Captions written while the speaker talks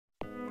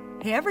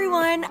Hey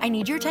everyone, I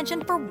need your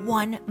attention for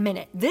 1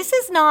 minute. This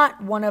is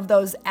not one of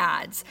those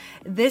ads.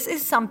 This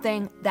is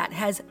something that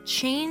has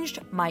changed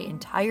my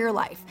entire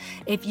life.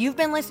 If you've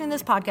been listening to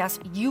this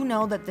podcast, you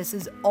know that this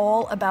is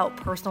all about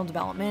personal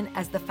development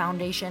as the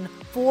foundation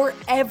for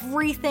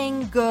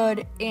everything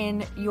good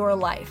in your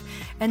life.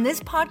 And this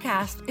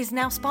podcast is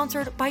now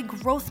sponsored by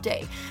Growth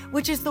Day,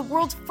 which is the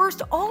world's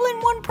first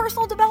all-in-one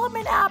personal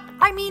development app.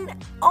 I mean,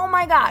 oh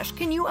my gosh,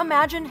 can you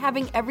imagine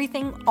having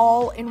everything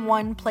all in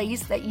one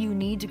place that you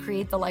need to create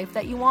the life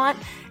that you want?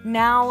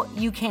 Now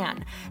you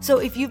can. So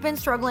if you've been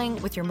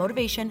struggling with your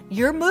motivation,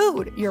 your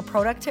mood, your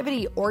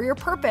productivity, or your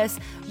purpose,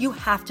 you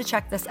have to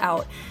check this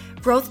out.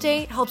 Growth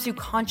Day helps you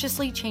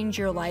consciously change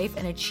your life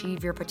and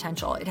achieve your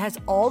potential. It has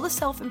all the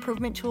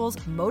self-improvement tools,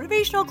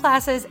 motivational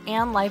classes,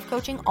 and life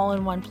coaching all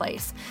in one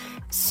place.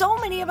 So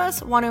many of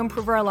us want to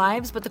improve our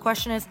lives, but the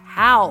question is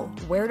how?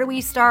 Where do we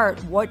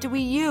start? What do we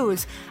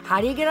use?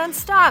 How do you get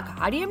unstuck?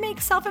 How do you make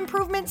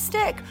self-improvement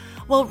stick?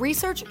 Well,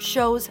 research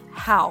shows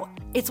how.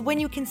 It's when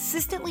you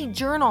consistently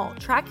journal,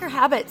 track your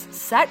habits,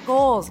 set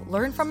goals,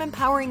 learn from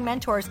empowering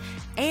mentors,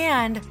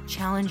 and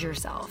challenge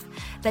yourself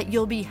that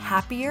you'll be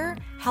happier,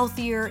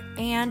 healthier,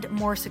 and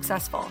more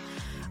successful.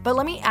 But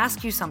let me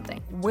ask you something.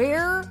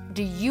 Where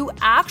do you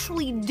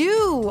actually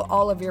do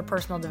all of your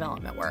personal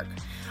development work?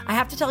 I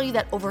have to tell you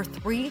that over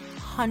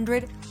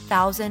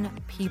 300,000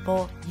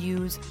 people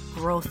use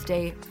Growth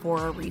Day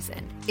for a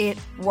reason. It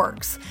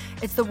works.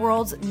 It's the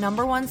world's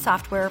 #1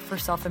 software for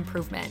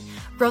self-improvement.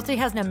 Growth Day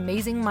has an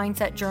amazing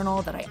mindset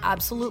journal that I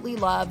absolutely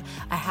love,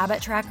 a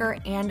habit tracker,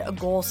 and a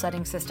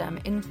goal-setting system.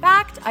 In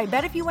fact, I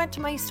bet if you went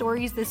to my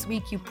stories this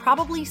week, you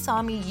probably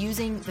saw me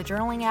using the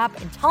journaling app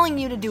and telling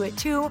you to do it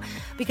too,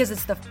 because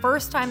it's the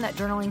first time that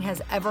journaling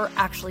has ever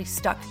actually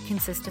stuck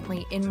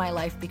consistently in my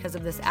life because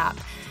of this app.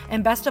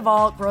 And best of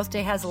all, Growth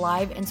Day has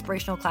live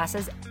inspirational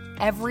classes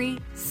every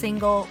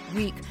single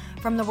week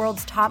from the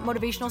world's top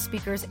motivational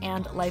speakers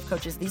and life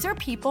coaches. These are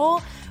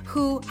people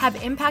who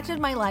have impacted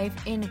my life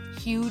in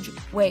huge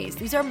ways.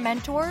 These are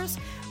mentors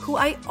who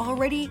I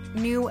already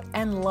knew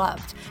and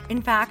loved.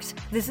 In fact,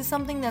 this is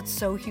something that's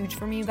so huge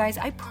for me, you guys.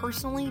 I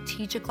personally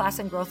teach a class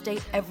in Growth Day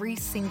every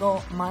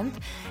single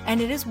month,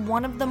 and it is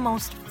one of the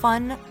most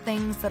fun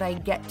things that I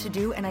get to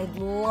do, and I'd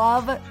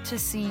love to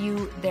see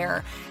you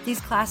there.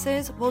 These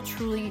classes will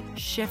truly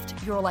shift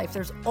your life.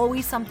 There's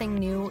always something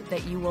new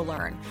that you will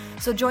learn.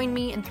 So join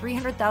me and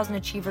 300,000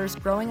 achievers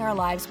growing our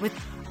lives with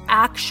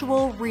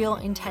actual real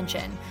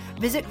intention.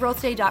 Visit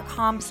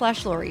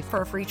growthday.com/Lori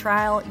for a free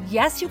trial.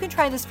 Yes, you can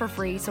try this for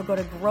free. So go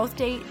to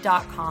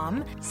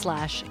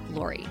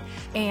growthday.com/Lori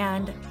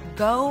and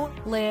go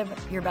live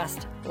your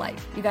best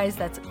life. You guys,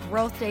 that's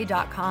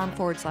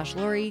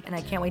growthday.com/Lori. And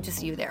I can't wait to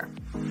see you there.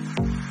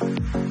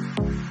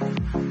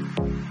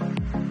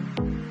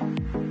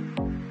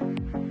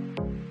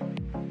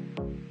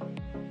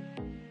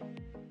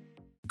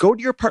 Go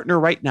to your partner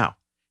right now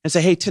and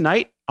say, hey,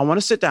 tonight I want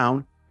to sit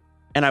down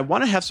and I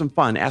want to have some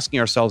fun asking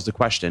ourselves the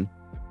question,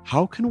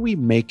 how can we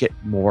make it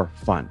more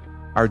fun?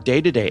 Our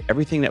day-to-day,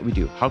 everything that we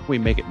do, how can we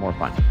make it more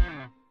fun?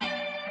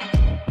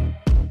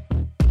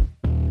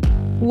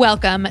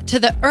 Welcome to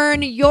the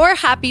Earn Your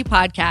Happy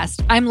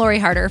podcast. I'm Lori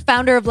Harder,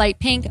 founder of Light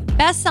Pink,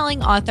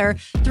 best-selling author,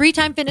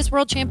 3-time fitness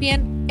world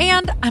champion,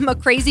 and I'm a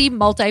crazy,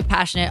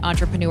 multi-passionate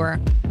entrepreneur.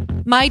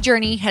 My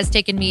journey has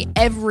taken me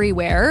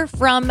everywhere,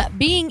 from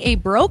being a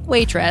broke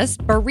waitress,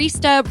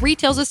 barista,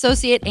 retail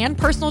associate, and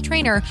personal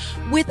trainer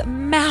with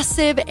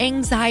massive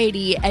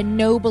anxiety and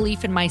no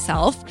belief in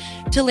myself,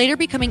 to later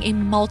becoming a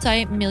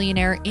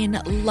multi-millionaire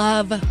in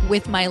love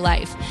with my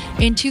life.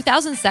 In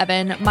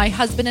 2007, my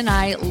husband and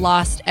I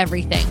lost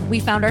everything.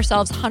 We found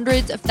ourselves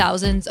hundreds of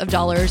thousands of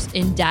dollars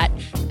in debt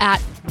at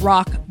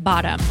rock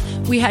bottom.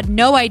 We had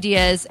no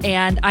ideas,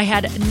 and I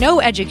had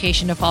no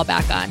education to fall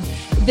back on.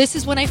 This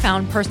is when I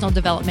found personal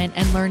development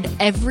and learned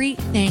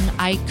everything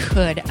I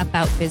could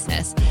about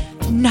business.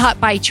 Not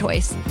by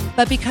choice,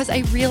 but because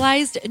I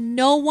realized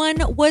no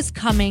one was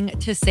coming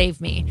to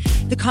save me.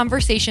 The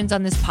conversations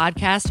on this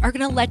podcast are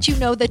going to let you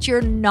know that you're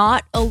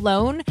not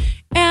alone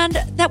and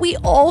that we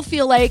all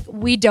feel like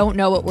we don't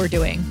know what we're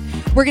doing.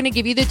 We're going to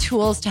give you the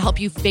tools to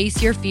help you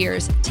face your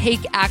fears,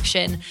 take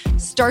action,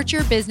 start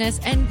your business,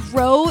 and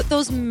grow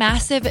those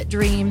massive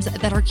dreams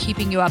that are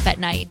keeping you up at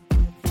night.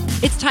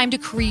 It's time to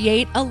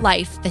create a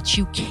life that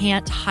you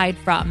can't hide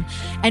from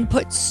and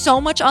put so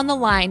much on the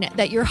line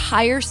that your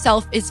higher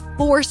self is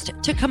forced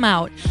to come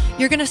out.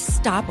 You're going to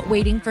stop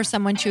waiting for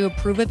someone to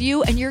approve of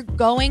you, and you're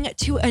going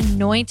to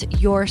anoint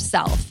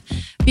yourself.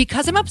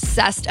 Because I'm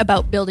obsessed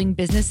about building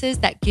businesses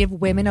that give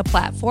women a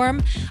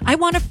platform, I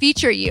want to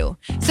feature you.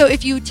 So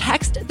if you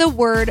text the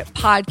word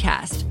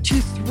podcast to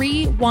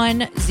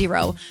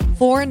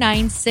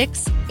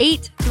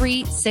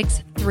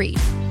 310-496-8363,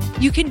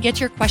 you can get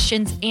your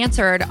questions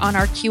answered on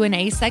our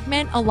Q&A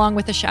segment along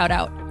with a shout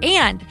out.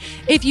 And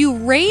if you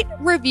rate,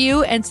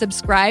 review, and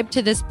subscribe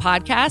to this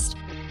podcast,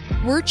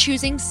 we're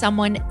choosing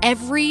someone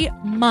every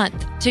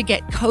month to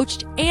get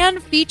coached and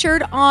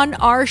featured on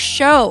our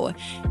show.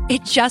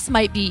 It just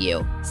might be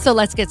you. So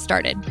let's get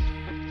started.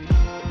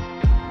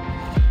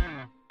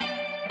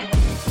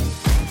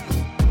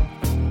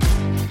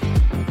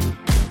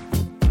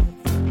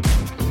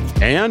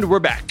 And we're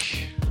back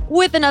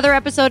with another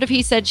episode of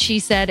He Said, She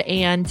Said.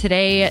 And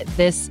today,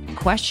 this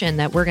question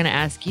that we're going to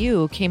ask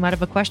you came out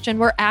of a question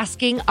we're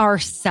asking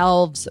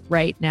ourselves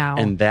right now.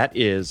 And that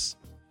is,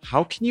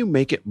 how can you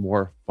make it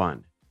more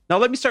fun? Now,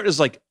 let me start as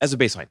a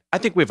baseline. I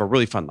think we have a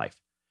really fun life.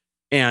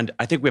 And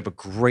I think we have a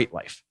great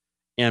life.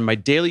 And my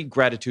daily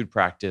gratitude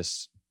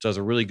practice does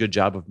a really good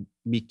job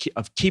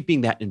of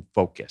keeping that in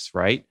focus,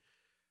 right?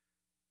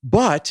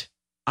 But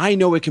I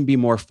know it can be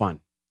more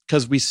fun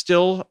because we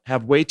still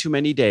have way too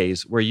many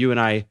days where you and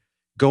I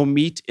go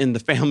meet in the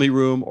family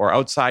room or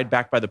outside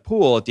back by the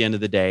pool at the end of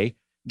the day,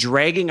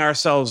 dragging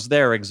ourselves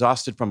there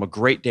exhausted from a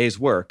great day's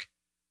work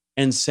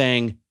and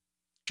saying,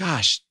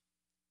 gosh,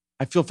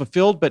 I feel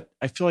fulfilled, but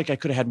I feel like I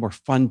could have had more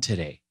fun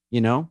today,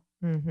 you know?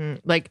 Mm-hmm.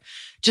 Like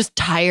just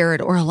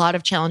tired or a lot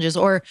of challenges,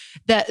 or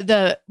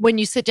when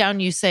you sit down,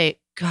 you say,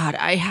 God,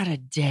 I had a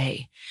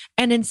day.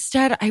 And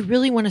instead, I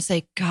really want to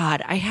say,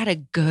 God, I had a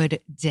good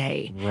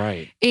day.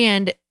 Right.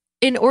 And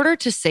in order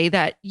to say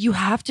that, you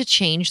have to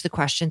change the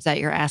questions that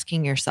you're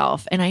asking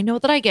yourself. And I know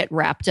that I get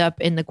wrapped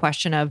up in the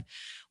question of,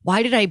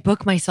 why did I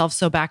book myself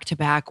so back to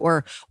back?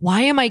 Or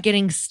why am I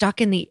getting stuck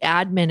in the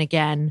admin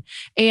again?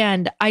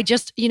 And I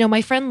just,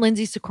 my friend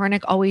Lindsay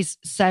Sikornik always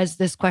says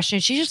this question.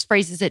 She just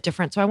phrases it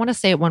different. So I want to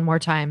say it one more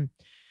time.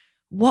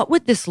 What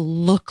would this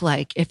look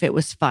like if it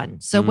was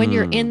fun? So when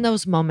you're in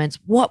those moments,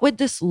 what would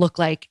this look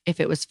like if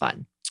it was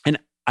fun? And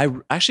I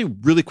actually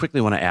really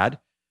quickly want to add,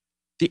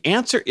 the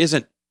answer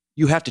isn't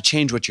you have to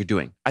change what you're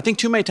doing. I think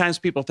too many times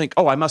people think,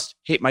 oh, I must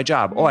hate my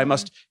job. Oh, I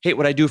must hate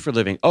what I do for a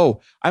living.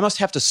 Oh, I must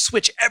have to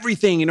switch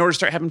everything in order to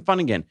start having fun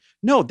again.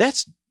 No,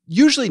 that's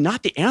usually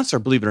not the answer,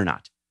 believe it or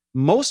not.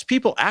 Most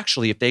people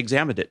actually, if they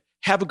examined it,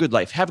 have a good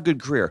life, have a good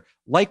career,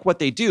 like what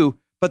they do,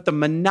 but the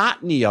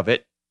monotony of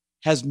it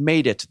has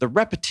made it, the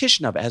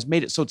repetition of it has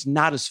made it so it's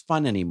not as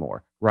fun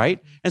anymore,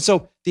 right? And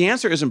so the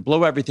answer isn't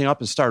blow everything up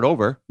and start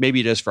over.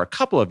 Maybe it is for a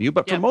couple of you,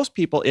 but for most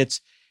people,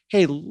 it's,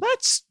 hey,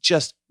 let's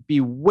just be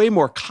way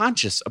more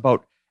conscious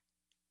about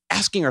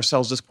asking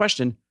ourselves this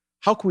question,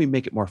 how can we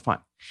make it more fun?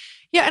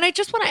 Yeah, and I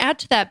just want to add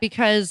to that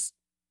because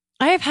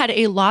I have had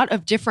a lot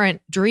of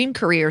different dream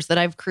careers that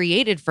I've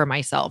created for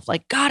myself.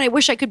 Like, God, I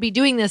wish I could be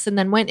doing this, and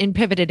then went and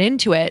pivoted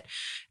into it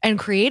and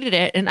created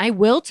it. And I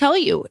will tell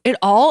you, it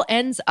all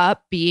ends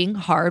up being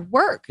hard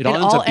work. It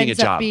all ends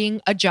up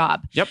being a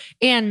job. Yep.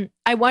 And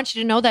I want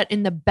you to know that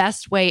in the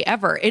best way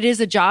ever. It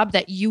is a job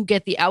that you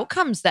get the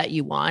outcomes that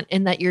you want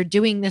and that you're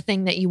doing the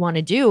thing that you want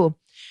to do.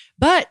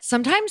 But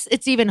sometimes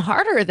it's even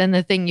harder than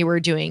the thing you were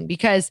doing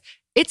because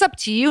it's up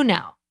to you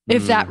now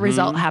if that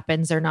result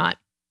happens or not.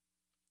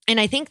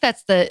 And I think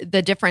that's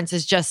the difference,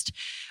 is just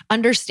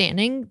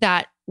understanding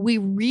that we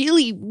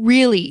really,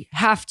 really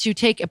have to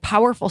take a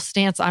powerful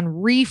stance on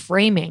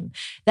reframing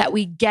that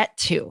we get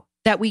to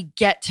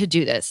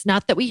do this.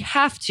 Not that we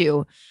have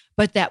to,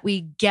 but that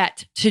we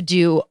get to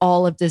do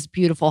all of this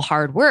beautiful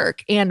hard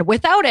work. And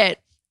without it,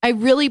 I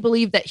really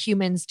believe that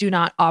humans do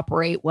not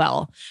operate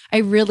well. I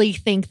really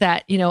think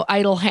that,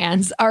 idle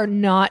hands are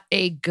not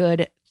a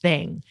good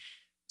thing.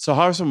 So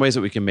how are some ways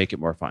that we can make it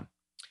more fun?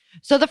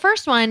 So the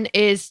first one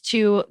is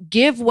to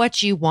give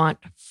what you want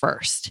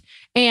first.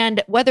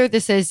 And whether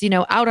this is,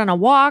 out on a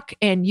walk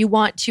and you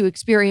want to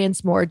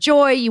experience more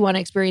joy, you want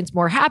to experience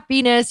more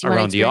happiness, you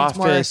want to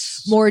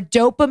experience more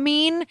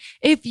dopamine.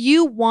 If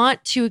you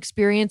want to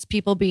experience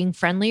people being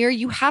friendlier,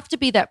 you have to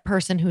be that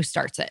person who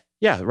starts it.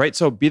 Yeah, right.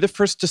 So be the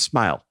first to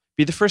smile.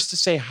 Be the first to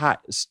say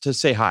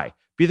hi.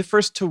 Be the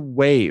first to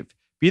wave.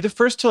 Be the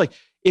first to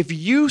if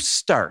you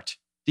start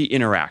the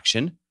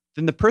interaction,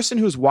 then the person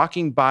who's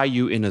walking by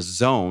you in a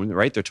zone,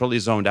 right? They're totally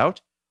zoned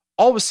out.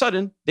 All of a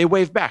sudden, they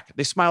wave back.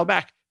 They smile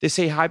back. They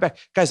say hi back.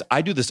 Guys,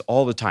 I do this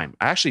all the time.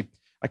 I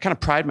kind of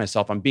pride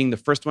myself on being the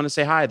first one to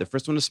say hi, the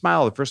first one to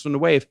smile, the first one to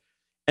wave.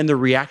 And the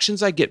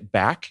reactions I get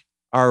back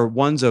are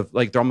ones of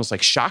they're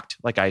almost shocked,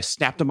 like I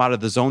snapped them out of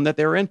the zone that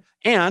they were in,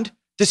 and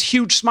this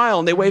huge smile,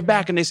 and they wave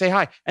back and they say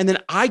hi. And then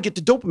I get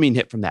the dopamine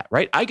hit from that,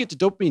 right? I get the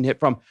dopamine hit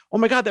from, oh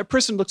my God, that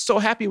person looked so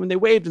happy when they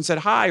waved and said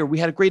hi, or we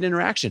had a great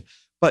interaction.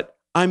 But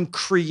I'm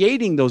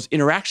creating those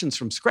interactions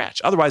from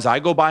scratch. Otherwise, I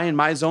go by in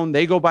my zone,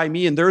 they go by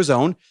me in their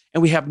zone,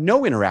 and we have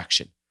no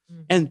interaction.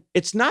 And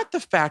it's not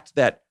the fact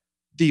that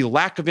the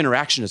lack of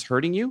interaction is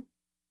hurting you.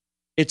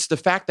 It's the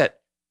fact that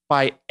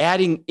by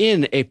adding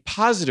in a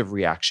positive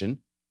reaction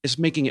is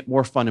making it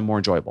more fun and more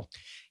enjoyable.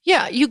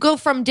 Yeah, you go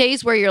from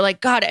days where you're like,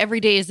 God,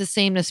 every day is the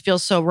same. This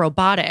feels so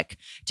robotic,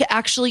 to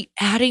actually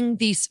adding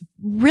these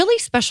really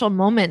special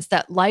moments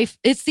that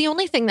it's the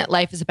only thing that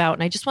life is about.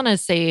 And I just want to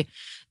say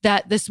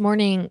that this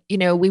morning,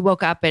 we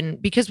woke up,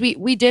 and because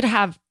we did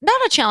have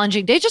not a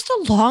challenging day, just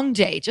a long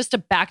day, just a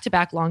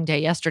back-to-back long day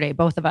yesterday,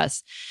 both of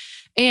us.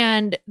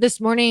 And this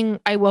morning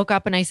I woke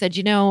up and I said,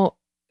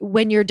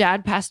 when your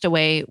dad passed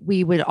away,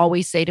 we would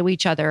always say to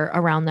each other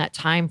around that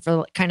time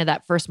for kind of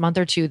that first month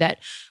or two that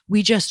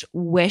we just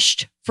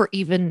wished for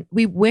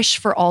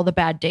all the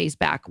bad days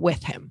back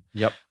with him.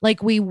 Yep.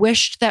 We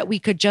wished that we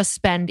could just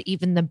spend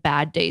even the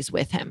bad days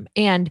with him.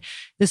 And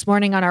this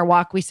morning on our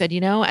walk, we said,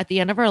 at the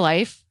end of our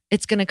life,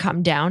 it's going to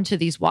come down to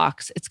these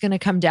walks. It's going to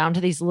come down to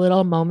these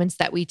little moments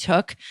that we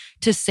took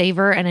to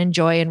savor and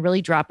enjoy and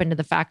really drop into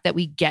the fact that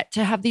we get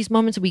to have these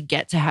moments. We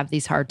get to have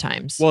these hard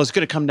times. Well, it's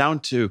going to come down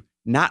to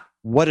not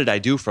what did I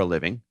do for a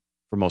living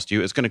for most of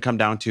you. It's going to come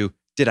down to,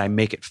 did I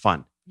make it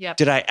fun? Yep.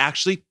 Did I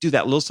actually do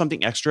that little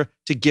something extra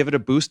to give it a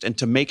boost and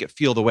to make it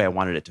feel the way I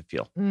wanted it to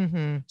feel?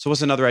 Mm-hmm. So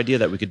what's another idea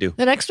that we could do?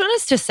 The next one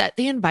is to set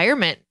the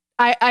environment.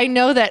 I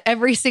know that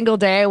every single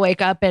day I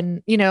wake up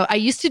and, I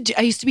used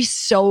to be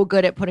so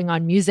good at putting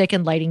on music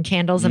and lighting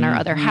candles in our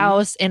other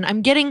house. And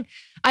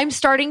I'm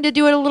starting to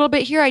do it a little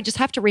bit here. I just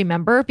have to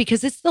remember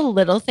because it's the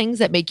little things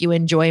that make you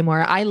enjoy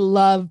more. I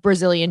love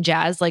Brazilian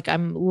jazz. Like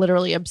I'm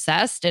literally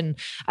obsessed and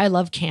I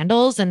love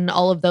candles and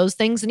all of those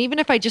things. And even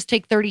if I just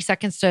take 30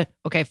 seconds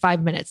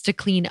 5 minutes to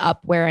clean up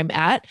where I'm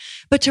at,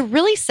 but to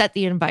really set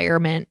the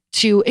environment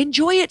to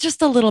enjoy it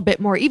just a little bit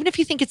more, even if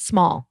you think it's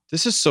small.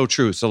 This is so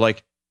true. So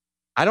like,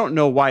 I don't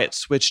know why it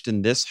switched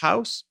in this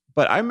house,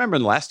 but I remember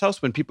in the last house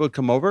when people would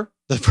come over,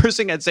 the first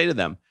thing I'd say to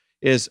them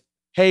is,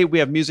 hey, we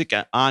have music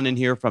on in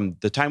here from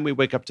the time we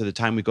wake up to the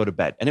time we go to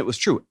bed. And it was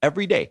true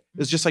every day. It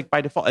was just like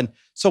by default. And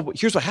so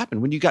here's what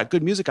happened. When you got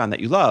good music on that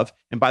you love,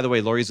 and by the way,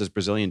 Lori's is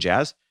Brazilian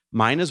jazz.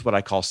 Mine is what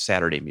I call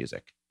Saturday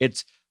music.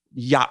 It's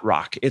yacht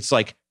rock. It's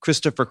like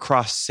Christopher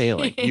Cross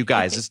sailing. You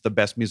guys, it's the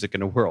best music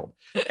in the world.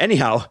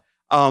 Anyhow,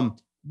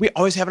 we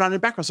always have it on in the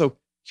background. So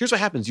here's what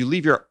happens. You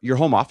leave your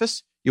home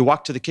office, you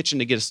walk to the kitchen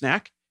to get a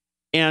snack,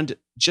 and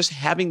just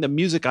having the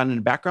music on in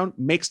the background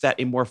makes that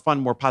a more fun,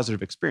 more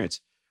positive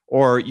experience.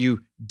 Or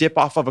you dip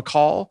off of a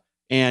call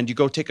and you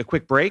go take a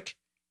quick break,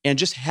 and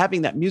just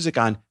having that music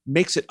on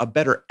makes it a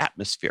better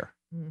atmosphere.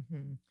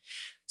 Mm-hmm.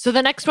 So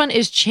the next one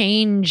is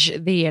change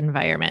the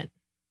environment.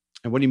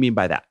 And what do you mean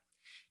by that?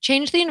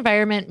 Change the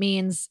environment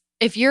means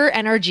if your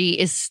energy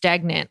is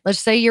stagnant, let's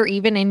say you're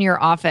even in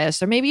your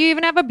office, or maybe you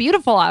even have a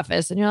beautiful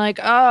office and you're like,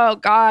 oh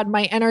God,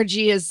 my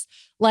energy is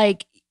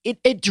like,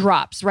 it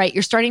drops, right?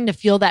 You're starting to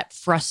feel that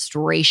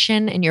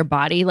frustration in your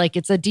body. Like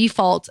it's a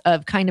default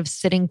of kind of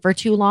sitting for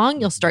too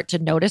long. You'll start to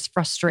notice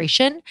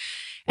frustration.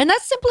 And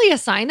that's simply a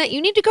sign that you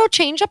need to go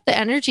change up the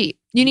energy.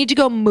 You need to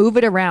go move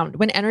it around.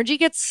 When energy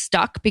gets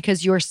stuck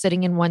because you're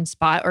sitting in one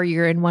spot or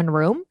you're in one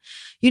room,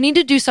 you need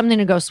to do something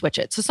to go switch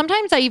it. So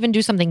sometimes I even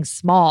do something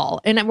small.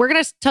 And we're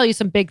going to tell you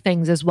some big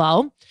things as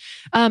well.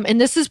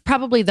 And this is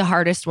probably the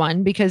hardest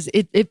one because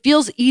it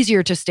feels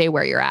easier to stay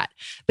where you're at.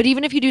 But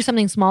even if you do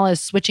something small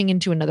as switching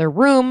into another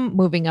room,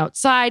 moving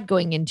outside,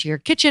 going into your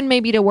kitchen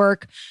maybe to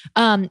work,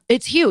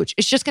 it's huge.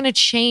 It's just going to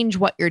change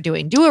what you're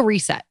doing. Do a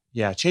reset.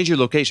 Yeah, change your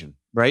location,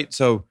 right?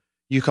 So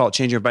you call it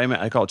change your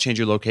environment. I call it change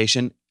your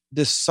location.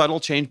 This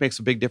subtle change makes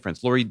a big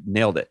difference. Lori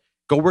nailed it.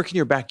 Go work in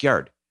your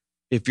backyard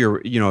if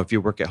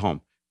you work at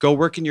home. Go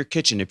work in your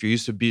kitchen if you're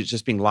used to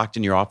just being locked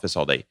in your office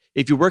all day.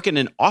 If you work in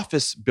an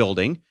office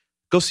building,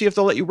 go see if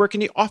they'll let you work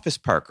in the office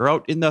park or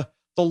out in the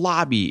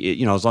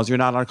lobby, as long as you're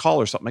not on a call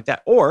or something like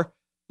that. Or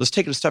let's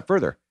take it a step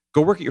further.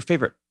 Go work at your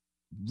favorite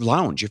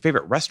lounge, your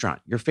favorite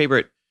restaurant, your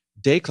favorite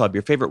day club,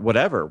 your favorite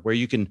whatever, where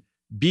you can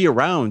be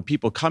around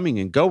people coming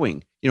and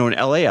going. In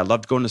LA, I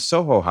loved going to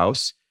Soho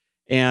House.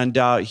 And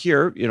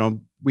here,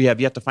 we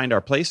have yet to find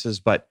our places,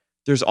 but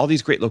there's all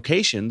these great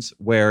locations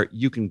where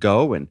you can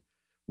go and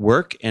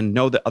work and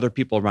know that other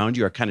people around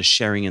you are kind of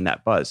sharing in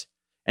that buzz.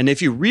 And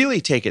if you really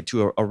take it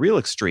to a real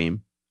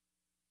extreme,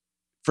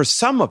 for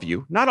some of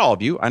you, not all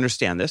of you, I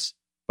understand this,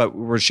 but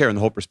we're sharing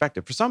the whole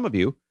perspective. For some of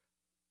you,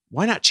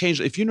 why not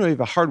change? If you have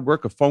a hard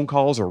work of phone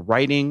calls or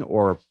writing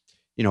or,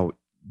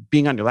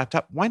 being on your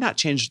laptop, why not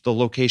change the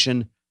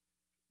location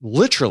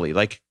literally?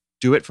 Like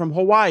do it from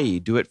Hawaii,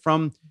 do it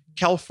from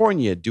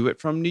California, do it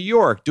from New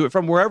York, do it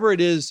from wherever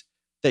it is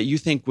that you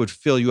think would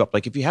fill you up.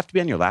 Like if you have to be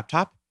on your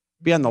laptop,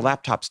 be on the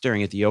laptop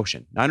staring at the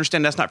ocean. Now, I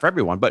understand that's not for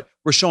everyone, but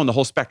we're showing the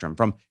whole spectrum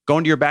from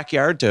going to your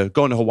backyard to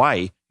going to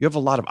Hawaii. You have a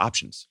lot of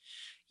options.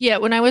 Yeah,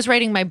 when I was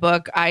writing my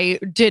book, I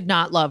did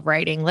not love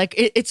writing. Like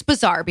it's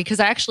bizarre because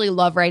I actually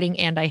love writing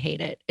and I hate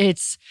it.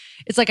 It's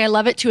like I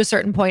love it to a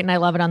certain point and I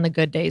love it on the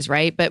good days,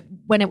 right? But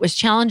when it was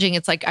challenging,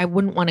 it's like I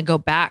wouldn't want to go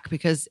back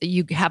because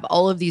you have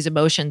all of these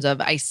emotions of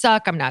I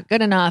suck, I'm not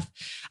good enough,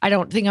 I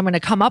don't think I'm going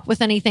to come up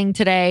with anything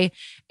today.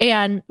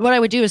 And what I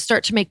would do is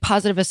start to make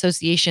positive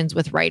associations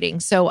with writing.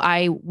 So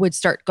I would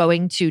start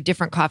going to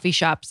different coffee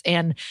shops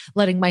and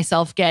letting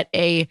myself get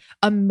a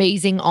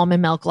amazing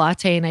almond milk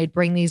latte, and I'd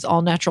bring these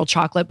all natural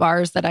chocolate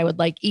bars that I would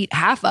like eat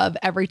half of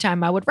every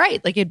time I would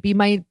write. Like it'd be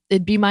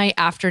my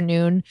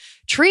afternoon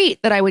treat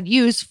that I would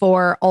use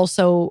for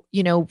also,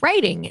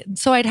 writing.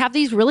 So I'd have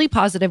these really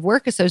positive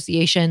work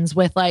associations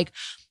with like,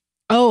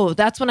 oh,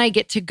 that's when I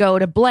get to go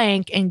to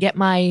blank and get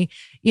my,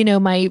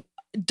 my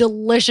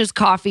delicious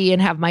coffee and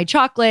have my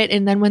chocolate.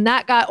 And then when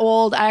that got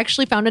old, I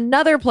actually found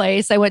another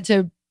place. I went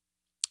to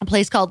a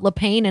place called Le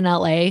Pain in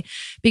LA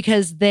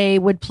because they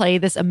would play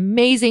this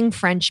amazing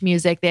French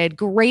music. They had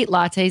great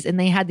lattes and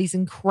they had these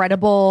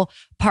incredible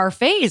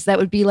parfaits that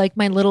would be like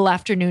my little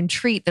afternoon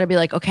treat that I'd be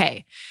like,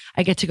 okay,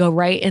 I get to go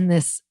right in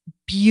this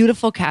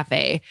beautiful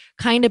cafe,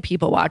 kind of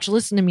people watch,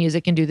 listen to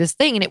music and do this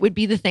thing. And it would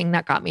be the thing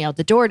that got me out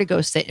the door to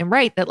go sit and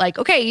write that like,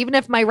 okay, even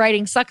if my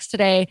writing sucks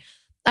today,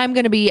 I'm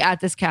going to be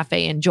at this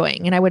cafe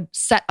enjoying. And I would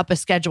set up a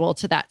schedule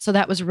to that. So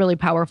that was really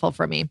powerful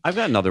for me. I've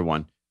got another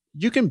one.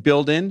 You can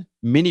build in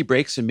mini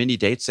breaks and mini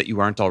dates that you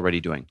aren't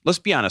already doing. Let's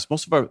be honest.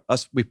 Most of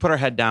us, we put our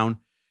head down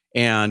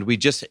and we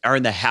just are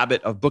in the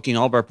habit of booking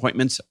all of our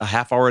appointments a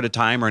half hour at a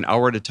time or an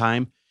hour at a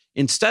time,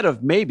 instead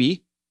of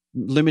maybe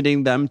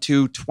limiting them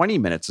to 20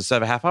 minutes instead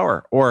of a half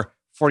hour or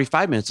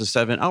 45 minutes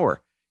instead of an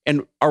hour.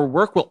 And our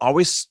work will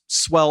always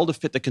swell to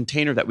fit the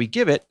container that we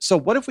give it. So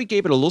what if we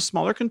gave it a little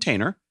smaller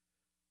container,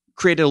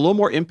 created a little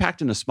more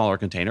impact in a smaller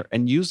container,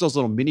 and use those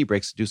little mini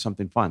breaks to do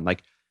something fun?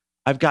 Like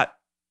I've got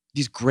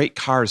these great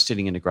cars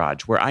sitting in the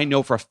garage where I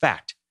know for a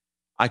fact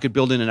I could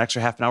build in an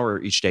extra half an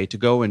hour each day to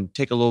go and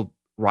take a little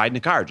ride in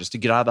the car just to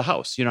get out of the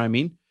house. You know what I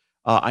mean?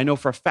 I know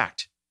for a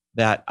fact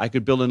that I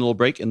could build in a little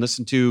break and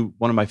listen to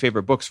one of my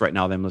favorite books right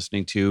now that I'm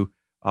listening to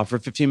for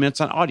 15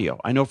 minutes on audio.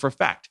 I know for a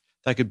fact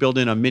that I could build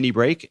in a mini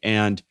break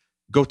and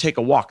go take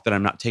a walk that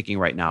I'm not taking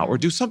right now or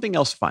do something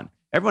else fun.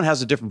 Everyone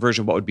has a different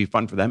version of what would be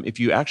fun for them. If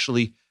you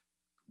actually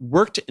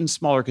worked in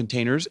smaller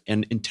containers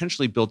and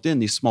intentionally built in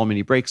these small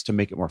mini breaks to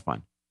make it more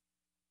fun.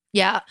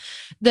 Yeah.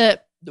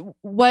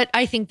 What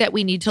I think that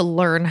we need to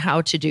learn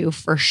how to do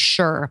for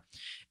sure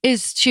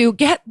is to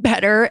get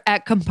better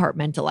at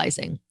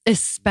compartmentalizing,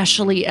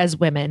 especially as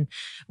women.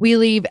 We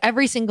leave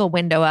every single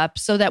window up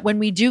so that when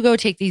we do go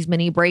take these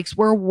mini breaks,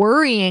 we're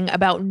worrying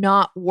about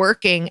not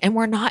working and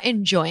we're not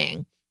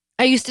enjoying.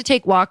 I used to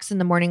take walks in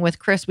the morning with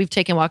Chris. We've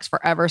taken walks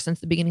forever since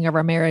the beginning of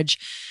our marriage.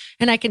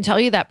 And I can tell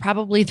you that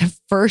probably the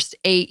first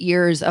 8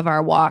 years of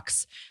our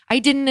walks, I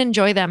didn't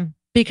enjoy them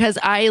because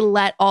I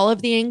let all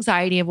of the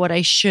anxiety of what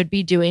I should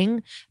be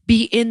doing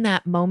be in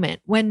that moment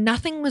when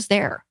nothing was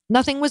there.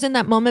 Nothing was in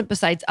that moment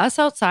besides us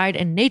outside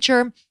and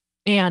nature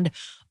and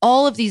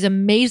all of these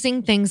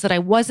amazing things that I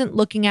wasn't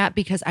looking at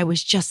because I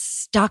was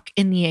just stuck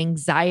in the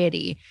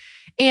anxiety.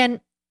 And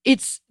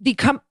it's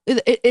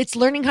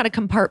learning how to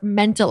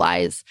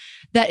compartmentalize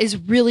that is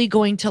really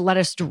going to let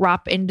us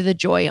drop into the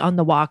joy on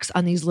the walks,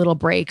 on these little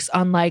breaks,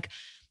 on like,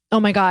 oh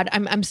my God,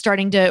 I'm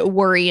starting to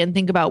worry and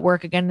think about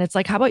work again. And it's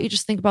like, how about you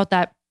just think about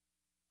that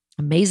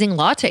amazing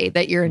latte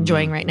that you're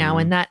enjoying right now?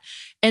 And that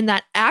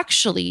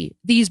actually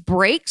these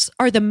breaks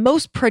are the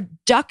most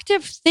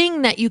productive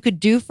thing that you could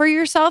do for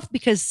yourself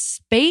because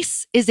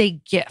space is a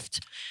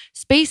gift.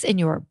 Space in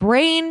your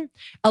brain,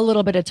 a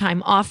little bit of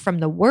time off from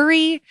the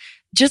worry,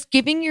 just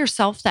giving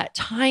yourself that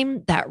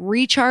time, that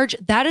recharge,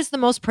 that is the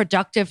most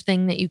productive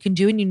thing that you can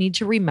do. And you need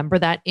to remember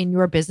that in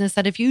your business,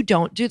 that if you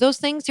don't do those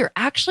things, you're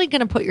actually going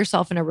to put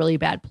yourself in a really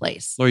bad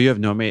place. Laura, you have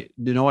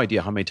no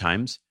idea how many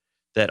times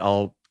that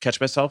I'll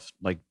catch myself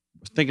like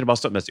thinking about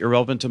something that's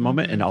irrelevant to the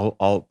moment. And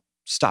I'll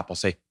stop. I'll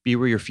say, be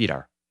where your feet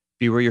are,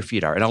 be where your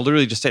feet are. And I'll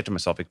literally just say it to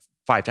myself like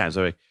 5 times.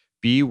 I'll like,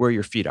 be where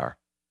your feet are.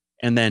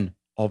 And then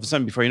all of a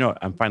sudden, before you know it,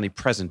 I'm finally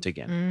present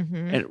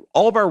again. And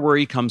all of our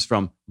worry comes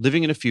from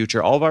living in the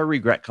future. All of our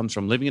regret comes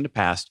from living in the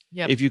past.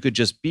 Yep. If you could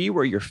just be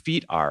where your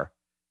feet are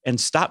and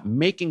stop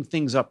making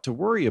things up to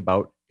worry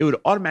about, it would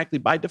automatically,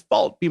 by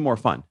default, be more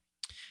fun.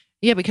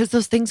 Yeah, because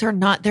those things they're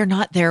not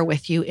there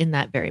with you in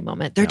that very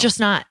moment. They're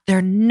just not.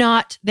 They're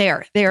not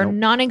there. They are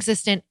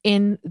non-existent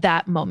in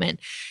that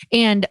moment.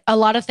 And a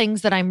lot of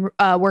things that I'm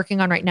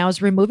working on right now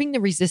is removing the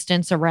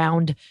resistance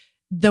around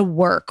the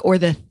work or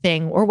the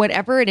thing or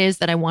whatever it is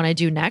that I want to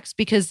do next,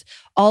 because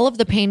all of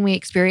the pain we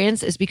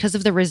experience is because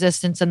of the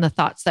resistance and the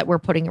thoughts that we're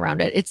putting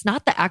around it. It's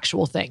not the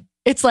actual thing.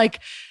 It's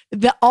like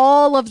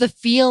all of the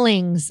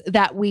feelings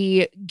that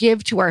we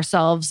give to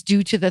ourselves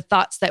due to the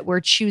thoughts that we're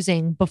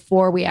choosing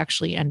before we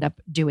actually end up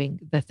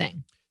doing the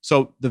thing.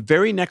 So the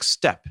very next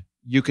step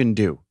you can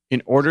do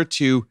in order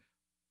to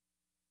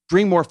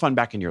bring more fun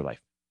back in your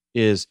life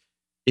is,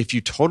 if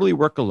you totally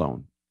work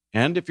alone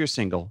and if you're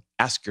single,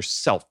 ask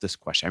yourself this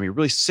question. I mean,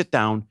 really sit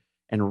down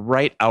and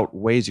write out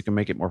ways you can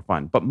make it more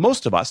fun. But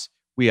most of us,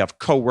 we have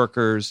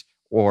coworkers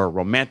or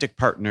romantic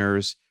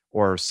partners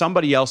or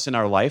somebody else in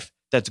our life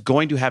that's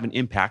going to have an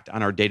impact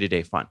on our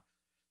day-to-day fun.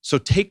 So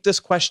take this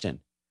question,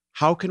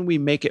 how can we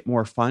make it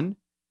more fun?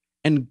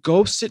 And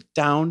go sit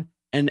down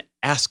and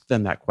ask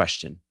them that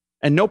question.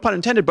 And no pun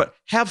intended, but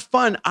have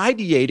fun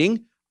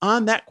ideating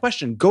on that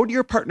question. Go to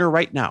your partner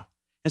right now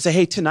and say,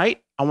 hey,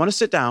 tonight I want to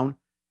sit down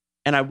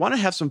and I want to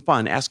have some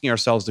fun asking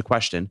ourselves the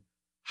question,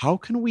 how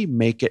can we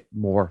make it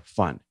more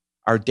fun?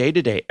 Our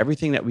day-to-day,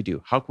 everything that we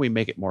do, how can we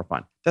make it more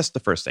fun? That's the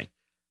first thing.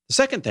 The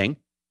second thing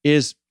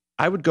is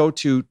I would go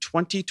to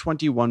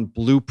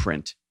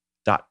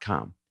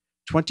 2021blueprint.com.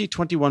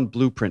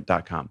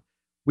 2021blueprint.com.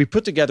 We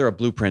put together a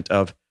blueprint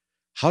of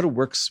how to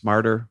work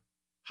smarter,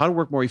 how to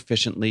work more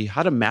efficiently,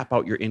 how to map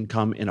out your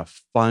income in a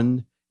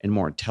fun and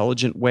more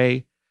intelligent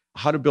way,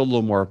 how to build a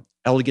little more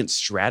elegant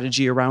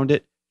strategy around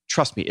it.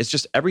 Trust me, it's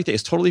just everything.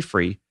 It's totally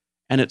free.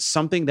 And it's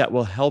something that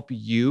will help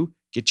you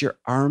get your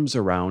arms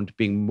around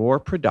being more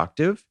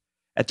productive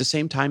at the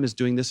same time as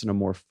doing this in a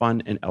more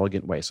fun and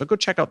elegant way. So go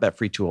check out that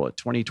free tool at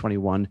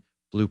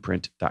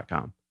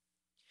 2021blueprint.com.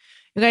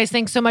 You guys,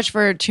 thanks so much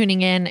for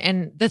tuning in.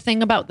 And the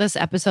thing about this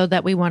episode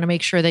that we want to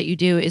make sure that you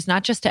do is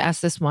not just to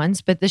ask this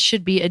once, but this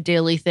should be a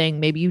daily thing.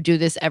 Maybe you do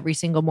this every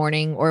single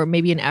morning or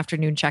maybe an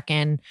afternoon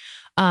check-in.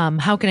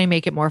 How can I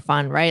make it more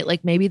fun, right?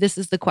 Like maybe this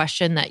is the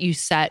question that you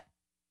set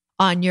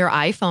on your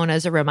iPhone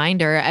as a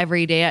reminder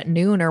every day at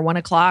noon or 1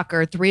 o'clock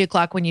or 3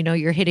 o'clock when you know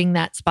you're hitting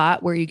that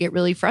spot where you get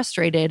really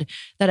frustrated,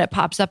 that it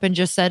pops up and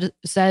just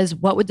says,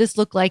 what would this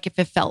look like if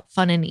it felt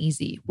fun and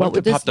easy? What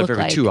would this look like?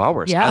 Every 2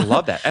 hours. Yeah. I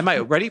love that. Am I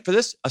ready for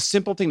this? A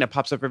simple thing that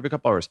pops up every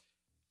couple hours.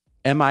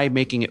 Am I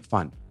making it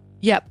fun?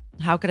 Yep.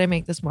 How could I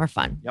make this more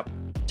fun? Yep.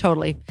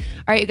 Totally. All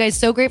right, you guys,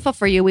 so grateful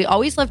for you. We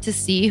always love to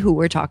see who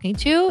we're talking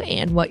to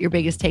and what your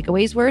biggest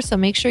takeaways were. So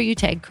make sure you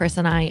tag Chris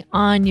and I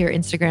on your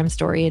Instagram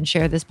story and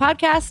share this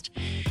podcast.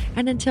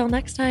 And until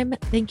next time,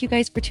 thank you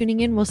guys for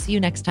tuning in. We'll see you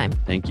next time.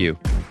 Thank you.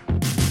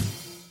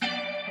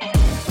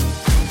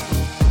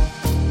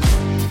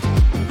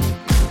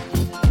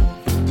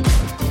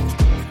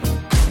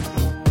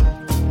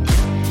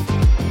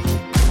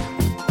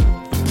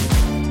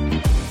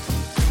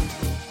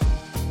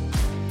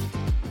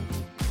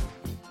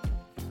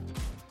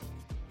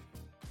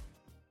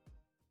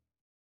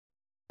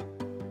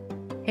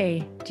 Hey,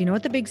 do you know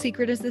what the big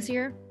secret is this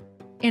year?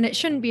 And it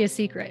shouldn't be a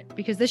secret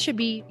because this should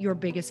be your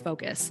biggest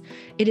focus.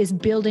 It is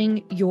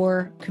building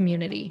your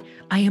community.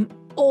 I am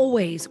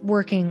always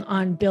working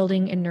on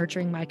building and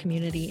nurturing my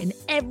community, and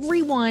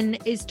everyone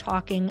is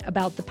talking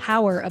about the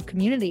power of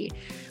community.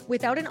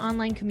 Without an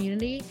online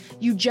community,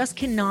 you just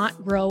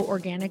cannot grow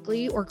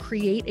organically or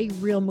create a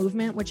real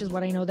movement, which is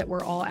what I know that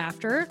we're all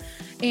after.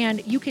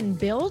 And you can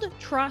build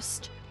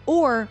trust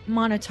or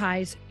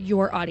monetize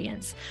your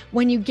audience.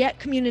 When you get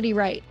community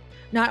right,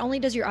 not only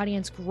does your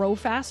audience grow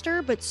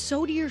faster, but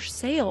so do your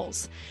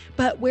sales.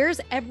 But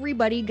where's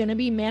everybody going to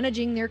be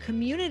managing their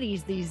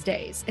communities these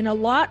days? And a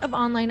lot of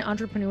online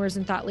entrepreneurs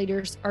and thought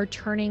leaders are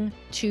turning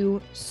to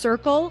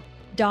Circle.so.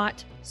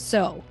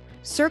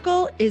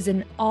 Circle is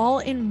an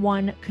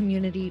all-in-one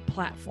community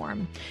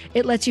platform.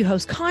 It lets you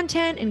host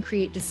content and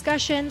create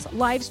discussions,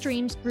 live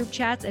streams, group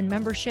chats, and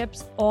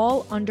memberships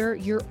all under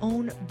your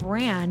own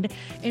brand.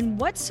 And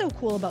what's so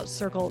cool about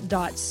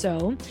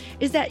Circle.so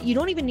is that you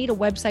don't even need a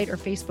website or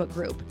Facebook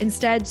group.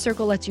 Instead,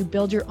 Circle lets you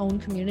build your own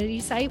community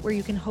site where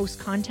you can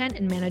host content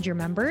and manage your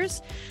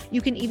members.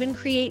 You can even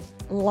create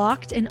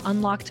locked and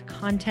unlocked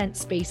content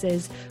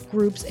spaces,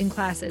 groups, and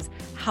classes.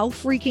 How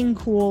freaking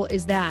cool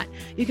is that?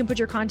 You can put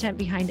your content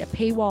behind a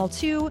paywall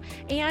too,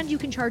 and you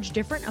can charge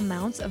different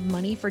amounts of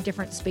money for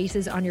different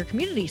spaces on your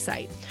community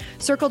site.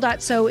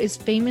 Circle.so is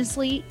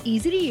famously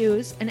easy to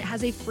use, and it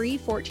has a free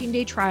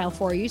 14-day trial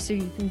for you, so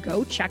you can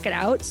go check it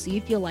out, see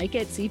if you like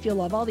it, see if you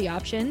love all the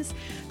options.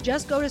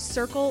 Just go to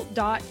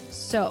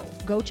Circle.so.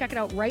 Go check it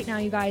out right now,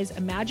 you guys.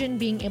 Imagine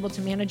being able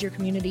to manage your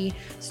community,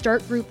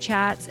 start group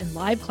chats and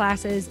live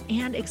classes,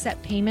 and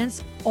accept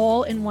payments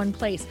all in one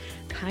place.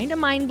 Kind of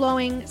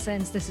mind-blowing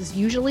since this is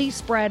usually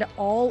spread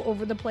all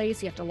over the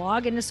place. You have to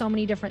log into so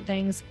many different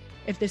things.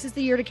 If this is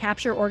the year to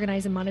capture,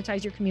 organize, and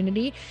monetize your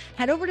community,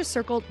 head over to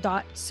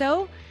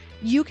Circle.so.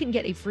 You can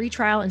get a free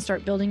trial and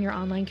start building your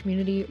online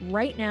community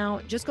right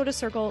now. Just go to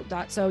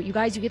Circle.so. You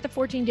guys, you get the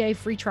 14-day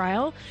free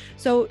trial.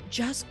 So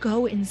just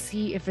go and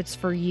see if it's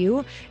for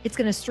you. It's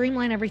going to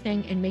streamline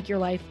everything and make your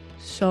life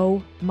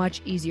so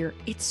much easier.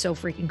 It's so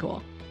freaking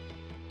cool.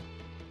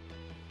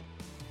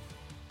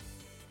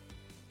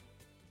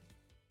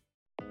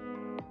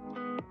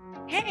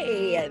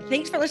 Hey,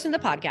 thanks for listening to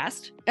the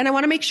podcast. And I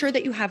want to make sure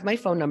that you have my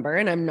phone number,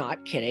 and I'm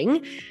not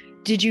kidding.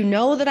 Did you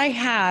know that I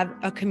have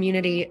a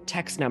community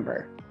text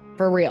number?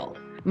 For real.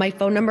 My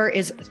phone number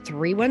is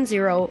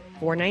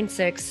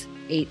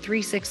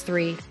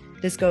 310-496-8363.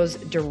 This goes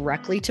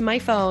directly to my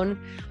phone.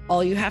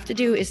 All you have to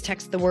do is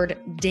text the word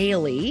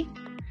daily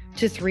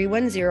to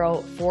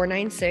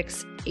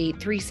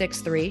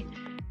 310-496-8363.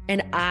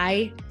 And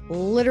I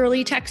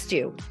literally text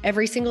you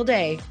every single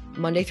day,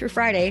 Monday through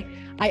Friday.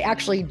 I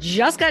actually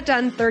just got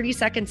done 30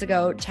 seconds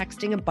ago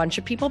texting a bunch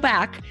of people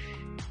back,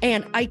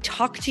 and I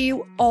talk to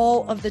you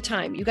all of the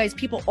time. You guys,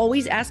 people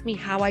always ask me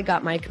how I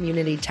got my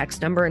community text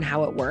number and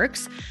how it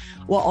works.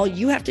 Well, all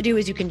you have to do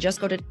is you can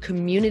just go to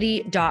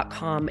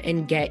community.com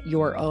and get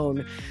your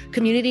own.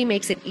 Community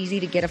makes it easy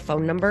to get a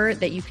phone number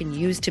that you can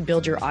use to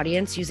build your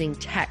audience using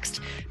text.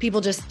 People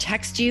just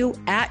text you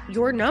at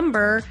your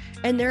number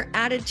and they're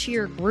added to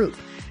your group.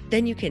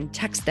 Then you can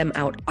text them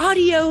out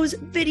audios,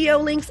 video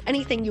links,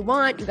 anything you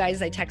want. You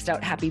guys, I text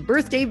out happy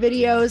birthday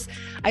videos.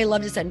 I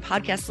love to send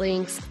podcast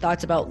links,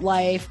 thoughts about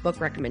life,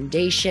 book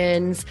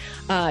recommendations,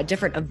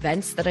 different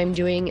events that I'm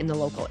doing in the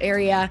local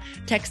area.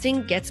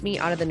 Texting gets me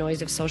out of the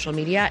noise of social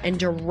media and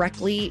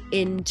directly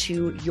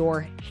into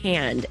your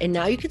hand. And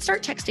now you can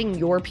start texting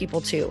your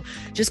people too.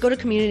 Just go to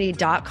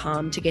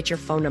community.com to get your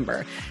phone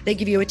number. They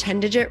give you a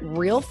 10-digit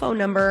real phone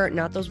number,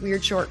 not those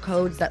weird short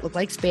codes that look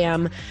like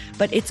spam,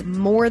 but it's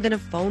more than a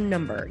phone phone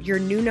number. Your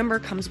new number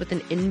comes with an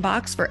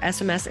inbox for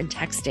SMS and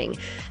texting.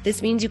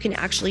 This means you can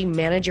actually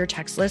manage your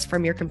text list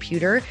from your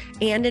computer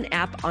and an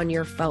app on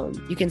your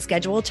phone. You can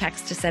schedule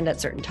texts to send at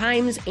certain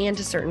times and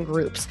to certain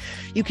groups.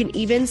 You can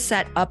even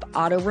set up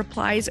auto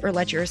replies or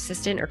let your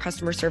assistant or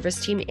customer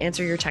service team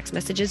answer your text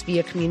messages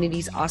via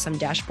Community's awesome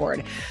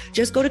dashboard.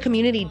 Just go to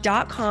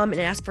community.com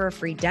and ask for a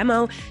free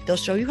demo. They'll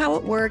show you how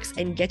it works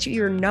and get you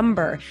your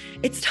number.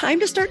 It's time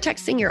to start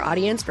texting your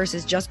audience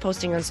versus just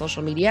posting on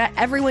social media.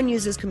 Everyone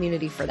uses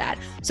Community for that.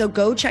 So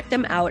go check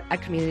them out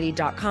at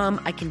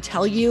community.com. I can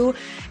tell you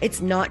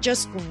it's not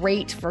just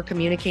great for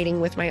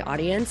communicating with my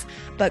audience,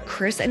 but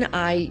Chris and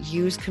I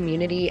use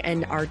Community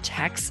and our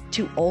texts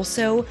to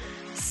also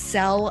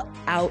sell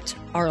out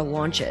our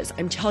launches.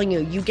 I'm telling you,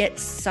 you get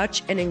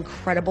such an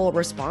incredible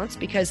response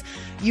because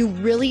you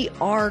really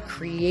are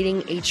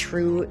creating a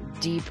true,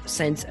 deep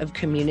sense of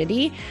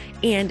community.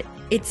 And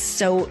it's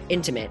so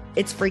intimate.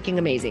 It's freaking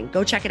amazing.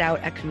 Go check it out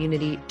at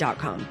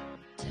community.com.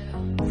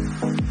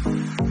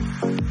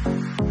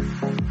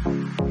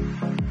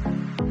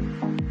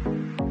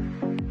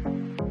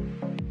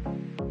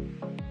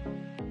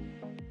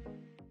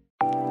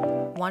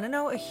 Want to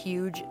know a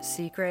huge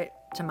secret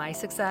to my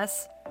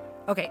success?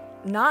 Okay,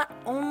 not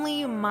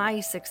only my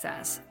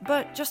success,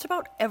 but just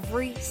about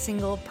every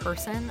single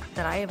person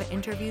that I have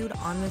interviewed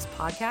on this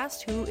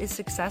podcast who is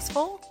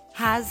successful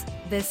has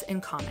this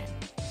in common.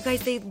 You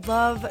guys, they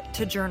love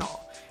to journal.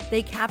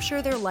 They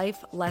capture their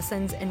life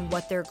lessons and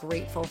what they're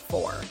grateful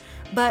for.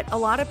 But a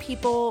lot of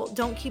people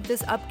don't keep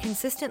this up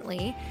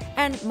consistently.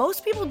 And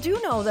most people do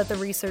know that the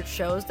research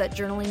shows that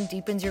journaling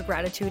deepens your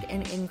gratitude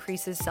and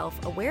increases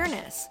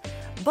self-awareness.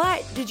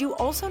 But did you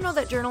also know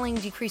that journaling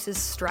decreases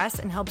stress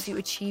and helps you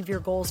achieve your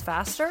goals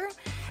faster?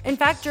 In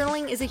fact,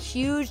 journaling is a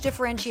huge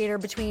differentiator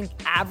between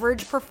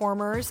average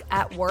performers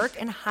at work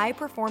and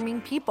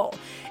high-performing people.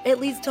 It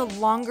leads to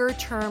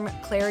longer-term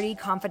clarity,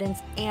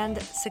 confidence,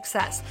 and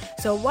success.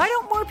 So why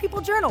don't more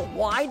people journal?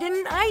 Why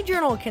didn't I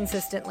journal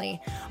consistently?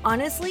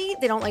 Honestly,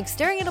 they don't like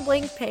staring at a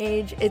blank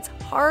page. It's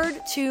hard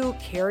to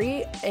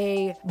carry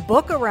a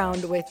book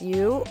around with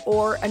you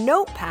or a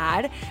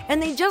notepad,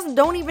 and they just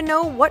don't even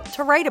know what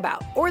to write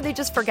about, or they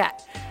just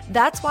forget.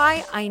 That's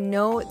why I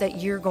know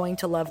that you're going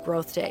to love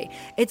Growth Day.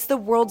 It's the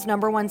world's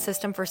 #1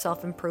 system for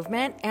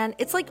self-improvement, and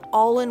it's like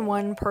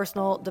all-in-one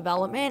personal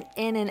development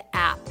in an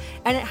app.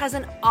 And it has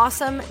an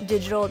awesome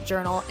digital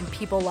journal, and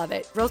people love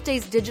it. Growth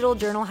Day's digital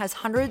journal has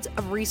hundreds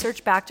of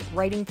research-backed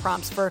writing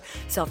prompts for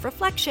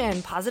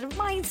self-reflection, positive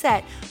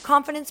mindset,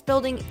 confidence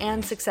building,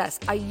 and success.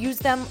 I use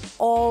them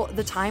all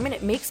the time, and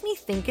it makes me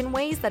think in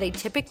ways that I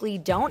typically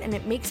don't, and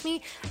it makes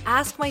me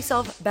ask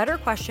myself better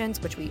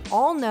questions, which we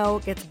all know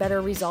gets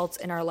better results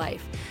in our life.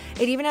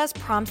 It even has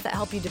prompts that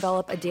help you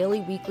develop a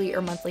daily, weekly,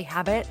 or monthly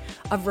habit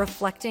of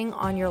reflecting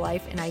on your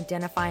life and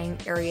identifying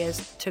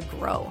areas to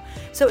grow.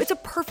 So it's a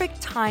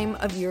perfect time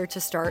of year to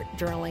start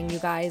journaling, you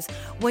guys.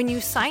 When you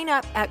sign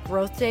up at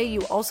Growth Day,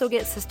 you also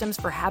get systems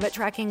for habit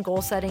tracking,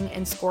 goal setting,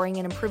 and scoring,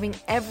 and improving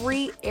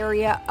every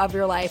area of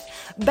your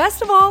life.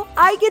 Best of all,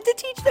 I get to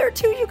teach there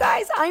too, you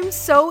guys. I'm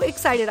so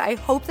excited. I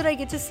hope that I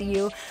get to see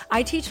you.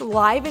 I teach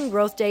live in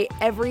Growth Day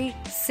every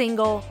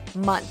single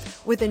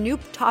month with a new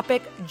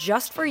topic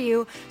just for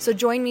you. So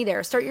join me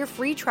there. Start your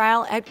free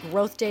trial at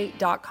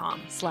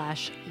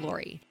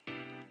growthday.com/Lori.